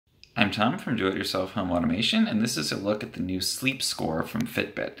I'm Tom from Do-It-Yourself Home Automation, and this is a look at the new Sleep Score from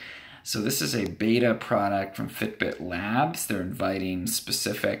Fitbit. So this is a beta product from Fitbit Labs. They're inviting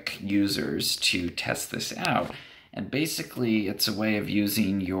specific users to test this out. And basically, it's a way of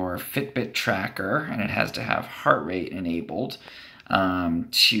using your Fitbit tracker, and it has to have heart rate enabled,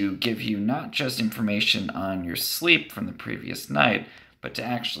 to give you not just information on your sleep from the previous night, but to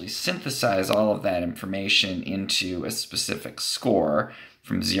actually synthesize all of that information into a specific score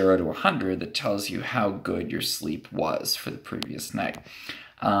from 0 to 100 that tells you how good your sleep was for the previous night.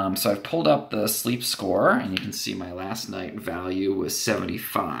 So I've pulled up the sleep score, and you can see my last night value was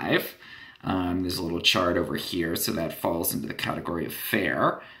 75. There's a little chart over here, so that falls into the category of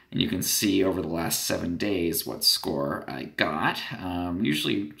fair. And you can see over the last 7 days what score I got.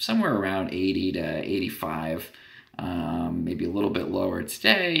 Usually somewhere around 80 to 85. Maybe a little bit lower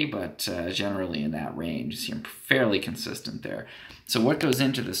today, but generally in that range. You see I'm fairly consistent there. So what goes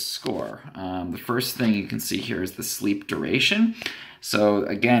into this score? The first thing you can see here is the sleep duration. So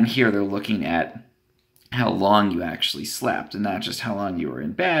again, here they're looking at how long you actually slept, and not just how long you were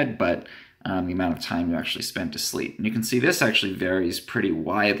in bed, but the amount of time you actually spent asleep. And you can see this actually varies pretty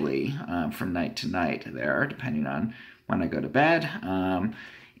widely from night to night there, depending on when I go to bed.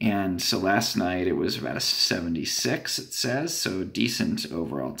 And so last night it was about a 76, it says, so decent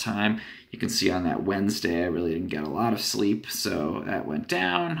overall time. You can see on that Wednesday I really didn't get a lot of sleep, so that went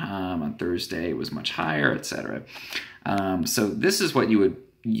down. On Thursday it was much higher, etc. So this is what you would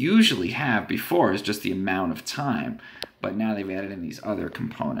usually have before, is just the amount of time, but now they've added in these other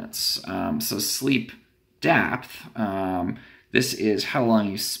components. So sleep depth, this is how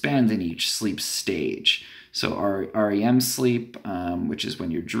long you spend in each sleep stage. So REM sleep, which is when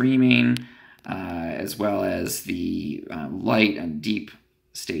you're dreaming, as well as the light and deep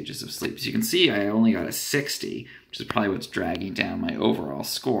stages of sleep. So you can see I only got a 60, which is probably what's dragging down my overall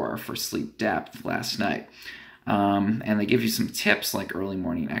score for sleep depth last night. And they give you some tips like early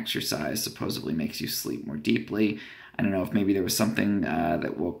morning exercise supposedly makes you sleep more deeply. I don't know if maybe there was something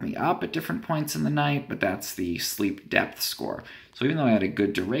that woke me up at different points in the night, but that's the sleep depth score. So even though I had a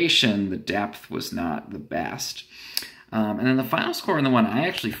good duration, the depth was not the best. And then the final score, and the one I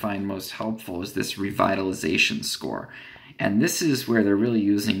actually find most helpful, is this Revitalization Score. And this is where they're really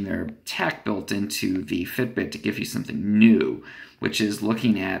using their tech built into the Fitbit to give you something new, which is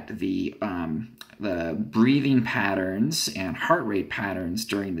looking at the breathing patterns and heart rate patterns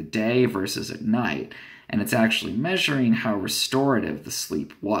during the day versus at night. And it's actually measuring how restorative the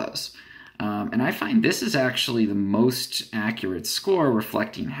sleep was. And I find this is actually the most accurate score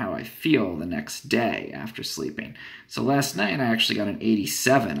reflecting how I feel the next day after sleeping. So last night I actually got an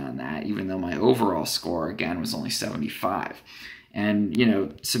 87 on that, even though my overall score, again, was only 75. And, you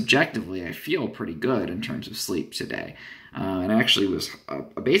know, subjectively, I feel pretty good in terms of sleep today. And actually was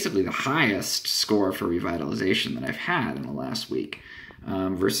basically the highest score for revitalization that I've had in the last week.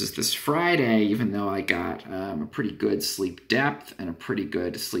 Versus this Friday, even though I got a pretty good sleep depth and a pretty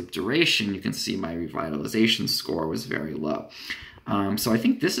good sleep duration, you can see my revitalization score was very low. So I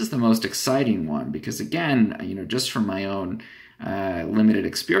think this is the most exciting one because, again, you know, just from my own limited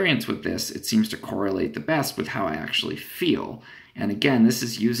experience with this, it seems to correlate the best with how I actually feel. And again, this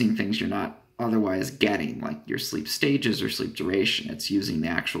is using things you're not otherwise getting, like your sleep stages or sleep duration. It's using the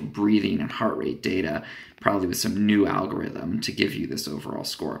actual breathing and heart rate data, probably with some new algorithm to give you this overall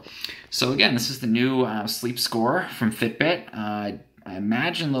score. So again, this is the new sleep score from Fitbit. I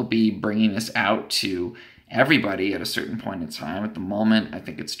imagine they'll be bringing this out to everybody at a certain point in time. At the moment, I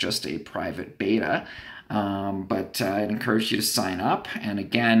think it's just a private beta. But I'd encourage you to sign up and,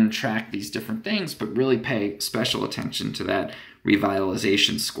 again, track these different things, but really pay special attention to that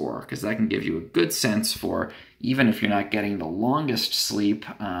revitalization score, because that can give you a good sense for, even if you're not getting the longest sleep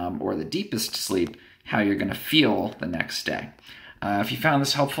or the deepest sleep, how you're going to feel the next day. If you found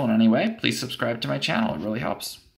this helpful in any way, please subscribe to my channel. It really helps.